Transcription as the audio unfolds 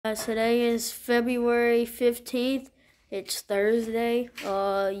Today is February 15th. It's Thursday.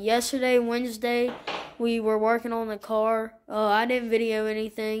 Yesterday, Wednesday, we were working on the car. I didn't video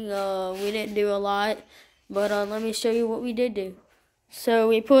anything. We didn't do a lot. But let me show you what we did do. So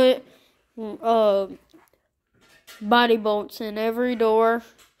we put body bolts in every door.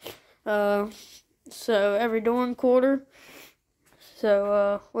 So every door and quarter.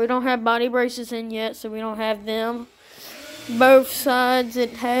 So we don't have body braces in yet, so we don't have them. Both sides it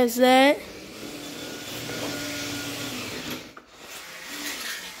has that.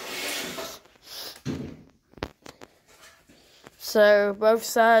 So both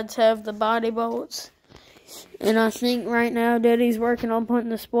sides have the body bolts. And I think right now Daddy's working on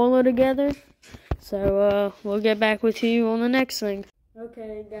putting the spoiler together. So we'll get back with you on the next thing.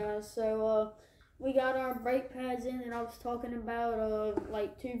 Okay guys, so we got our brake pads in that I was talking about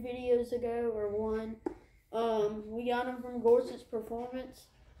like 2 videos ago, or one. We got them from Gorsuch Performance.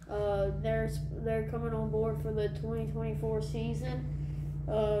 They're coming on board for the 2024 season.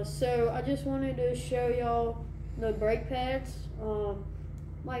 So I just wanted to show y'all the brake pads.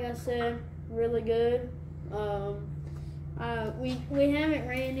 Like I said, really good. We haven't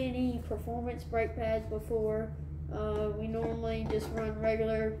ran any performance brake pads before. We normally just run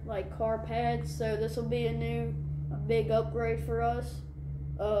regular like car pads. So this will be a big upgrade for us.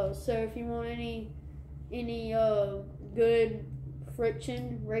 So if you want any good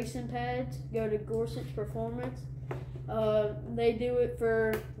friction racing pads, go to Gorsuch Performance. They do it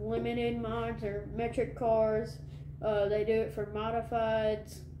for limited mods or metric cars. They do it for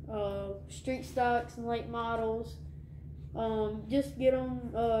modifieds, street stocks and late models. Just get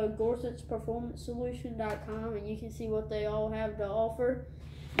on GorsuchPerformanceSolution.com and you can see what they all have to offer.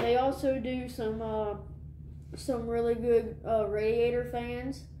 They also do some really good radiator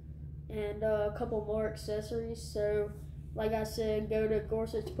fans and a couple more accessories. So like I said, go to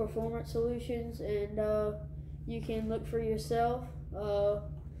Gorsuch Performance Solutions and you can look for yourself.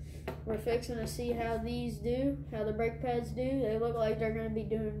 We're fixing to see how the brake pads do. They look like they're going to be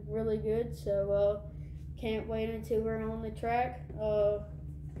doing really good, so can't wait until we're on the track.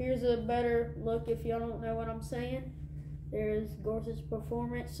 Here's a better look if y'all don't know what I'm saying. There's Gorsuch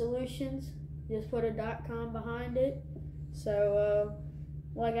Performance Solutions. Just put a .com behind it. So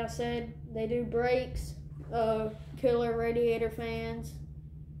like I said, they do brakes, killer radiator fans,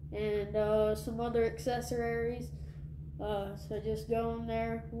 and some other accessories. So just go on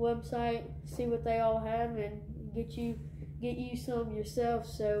their website, see what they all have, and get you some yourself.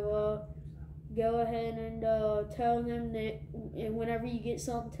 So go ahead and tell them that, and whenever you get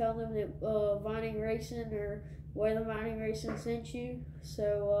something, tell them that Vining Racing or Whaler Vining Racing sent you,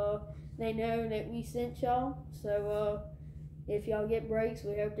 so they know that we sent y'all. So if y'all get brakes,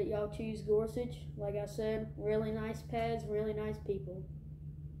 we hope that y'all choose Gorsuch. Like I said, really nice pads, really nice people.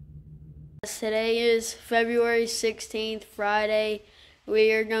 Today is February 16th, Friday.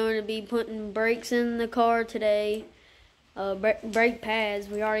 We are going to be putting brakes in the car today. Brake pads,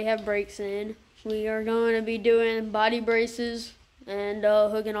 we already have brakes in. We are going to be doing body braces and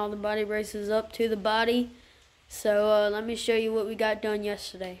hooking all the body braces up to the body. So let me show you what we got done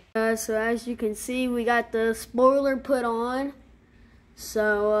yesterday. So as you can see, we got the spoiler put on.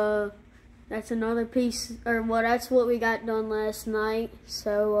 So that's another piece, or well, that's what we got done last night.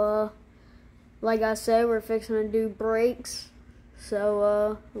 So like I said, we're fixing to do brakes.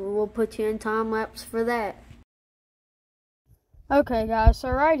 So we'll put you in time lapse for that. Okay guys, so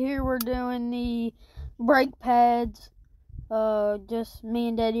right here we're doing the brake pads. Just me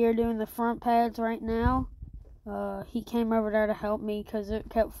and Daddy are doing the front pads right now. He came over there to help me because it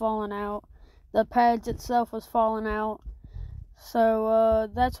kept falling out. The pads itself was falling out. So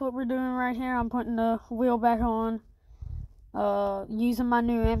that's what we're doing right here. I'm putting the wheel back on. Using my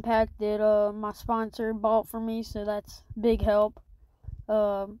new impact that my sponsor bought for me, so that's big help.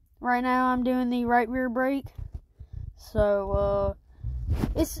 Right now I'm doing the right rear brake. So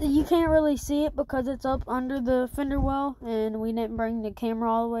you can't really see it because it's up under the fender well, and we didn't bring the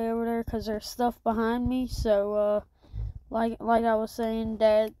camera all the way over there because there's stuff behind me. So like I was saying,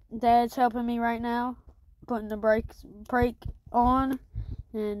 Dad's helping me right now, putting the brake on,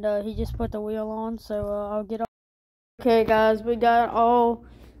 and he just put the wheel on. So I'll get off. Okay guys, we got all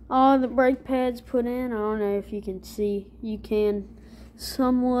the brake pads put in. I don't know if you can see. You can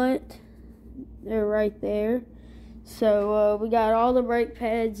somewhat. They're right there. So we got all the brake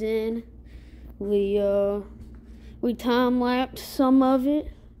pads in. We time-lapsed some of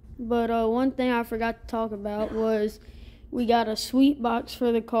it. But one thing I forgot to talk about was we got a sweet box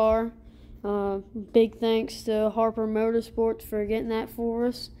for the car. Big thanks to Harper Motorsports for getting that for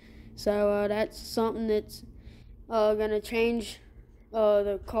us. So that's something that's gonna change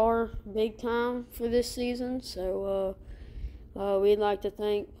the car big time for this season. So we'd like to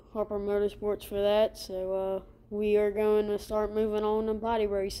thank Harper Motorsports for that. So we are going to start moving on to body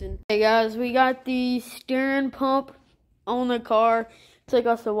racing. Hey guys, we got the steering pump on the car. It took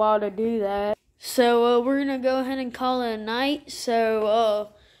us a while to do that. So we're going to go ahead and call it a night.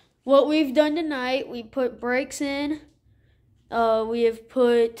 So what we've done tonight, we put brakes in. We have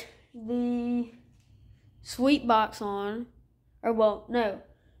put the sweet box on. Or, well, no.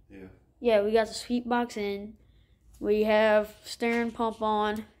 Yeah, we got the sweet box in. We have steering pump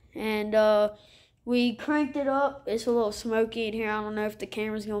on. And we cranked it up. It's a little smoky in here. I don't know if the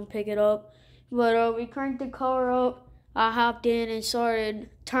camera's going to pick it up. But we cranked the car up. I hopped in and started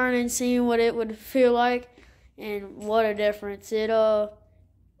turning, seeing what it would feel like. And what a difference.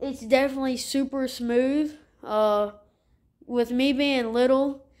 It's definitely super smooth. With me being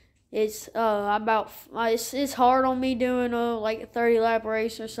little, it's it's hard on me doing like a 30 lap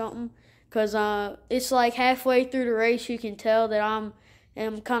race or something, cause it's like halfway through the race you can tell that I'm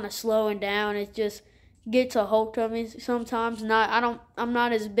kind of slowing down. It just gets a hold of me sometimes. I'm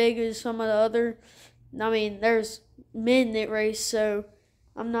not as big as some of the other. I mean, there's men that race, so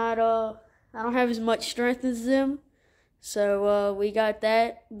I don't have as much strength as them. So we got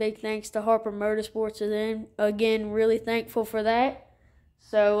that. Big thanks to Harper Motorsports, and then again, really thankful for that.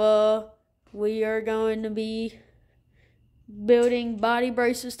 So we are going to be building body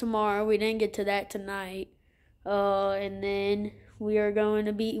braces tomorrow. We didn't get to that tonight. And then we are going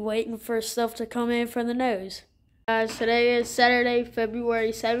to be waiting for stuff to come in for the nose. Guys, today is Saturday,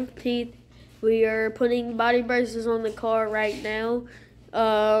 February 17th. We are putting body braces on the car right now.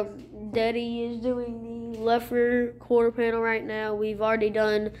 Daddy is doing the left rear quarter panel right now. We've already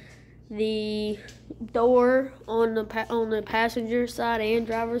done the door on the passenger side and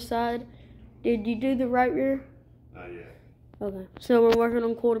driver's side. Did you do the right rear? Not yet. Okay, so we're working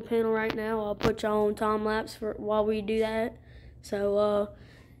on quarter panel right now. I'll put y'all on time lapse while we do that. So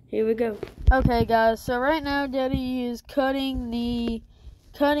here we go. Okay guys, so right now Daddy is cutting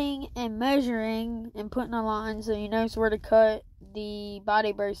and measuring and putting a line so he knows where to cut the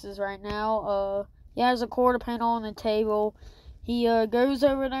body braces right now. He has a quarter panel on the table. He goes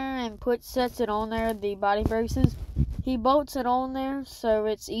over there and sets it on there, the body braces. He bolts it on there so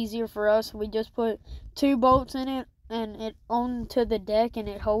it's easier for us. We just put 2 bolts in it and it onto the deck, and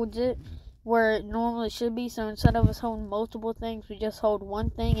it holds it where it normally should be. So instead of us holding multiple things, we just hold one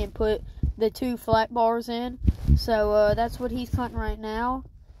thing and put the 2 flat bars in. So that's what he's cutting right now.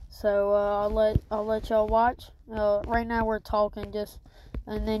 So I'll let y'all watch. Right now we're talking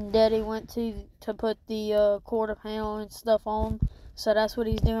and then Daddy went to put the quarter panel and stuff on. So that's what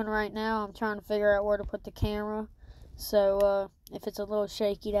he's doing right now. I'm trying to figure out where to put the camera. So if it's a little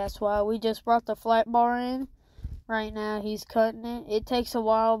shaky, that's why. We just brought the flat bar in. Right now he's cutting it. It takes a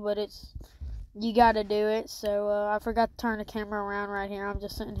while, but you got to do it. So I forgot to turn the camera around right here. I'm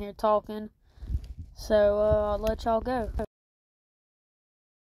just sitting here talking. So I'll let y'all go.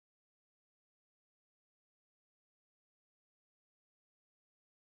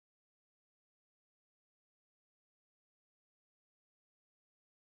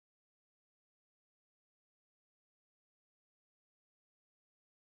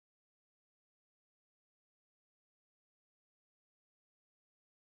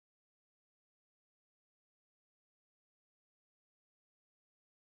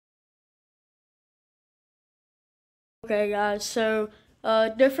 Okay guys, so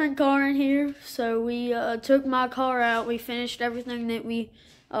different car in here. So we took my car out. We finished everything that we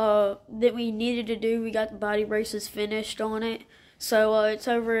needed to do. We got the body braces finished on it. So it's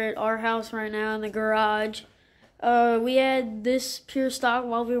over at our house right now in the garage. We had this pure stock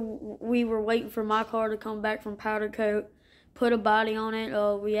while we were waiting for my car to come back from powder coat. Put a body on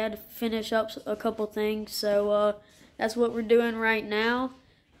it. We had to finish up a couple things. So that's what we're doing right now.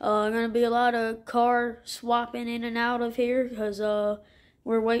 Gonna be a lot of car swapping in and out of here because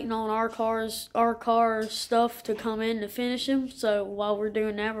we're waiting on our car stuff to come in to finish them. So while we're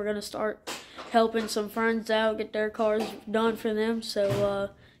doing that, we're gonna start helping some friends out, get their cars done for them.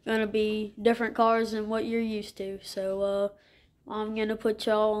 So gonna be different cars than what you're used to. So I'm gonna put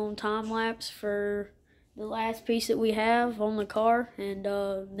y'all on time lapse for the last piece that we have on the car, and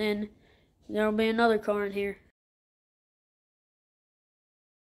then there'll be another car in here.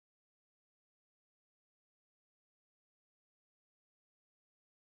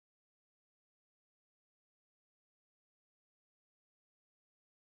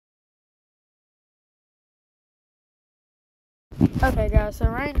 Okay guys, so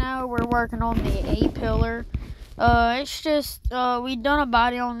right now we're working on the A-pillar. It's just, we've done a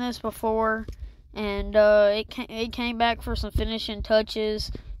body on this before, and it came back for some finishing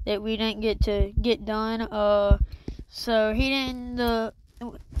touches that we didn't get to get done. So he didn't.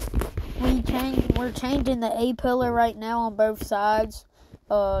 We're changing the A pillar right now on both sides,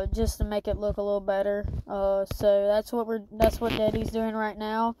 just to make it look a little better. So that's what Daddy's doing right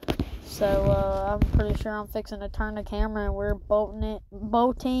now. So I'm pretty sure I'm fixing to turn the camera, and we're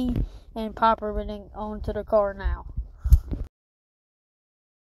bolting and pop ribboning onto the car now.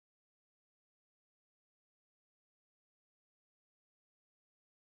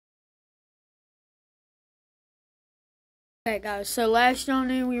 Okay, guys. So last y'all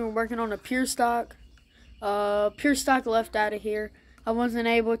knew we were working on a pure stock. Pure stock left out of here. I wasn't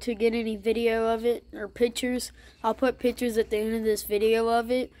able to get any video of it or pictures. I'll put pictures at the end of this video of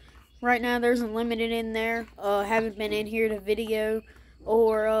it. Right now there's Unlimited in there. Haven't been in here to video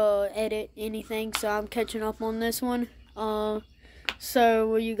or edit anything, so I'm catching up on this one. So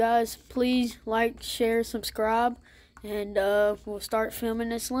will you guys please like, share, subscribe, and we'll start filming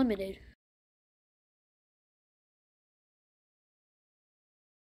this Limited.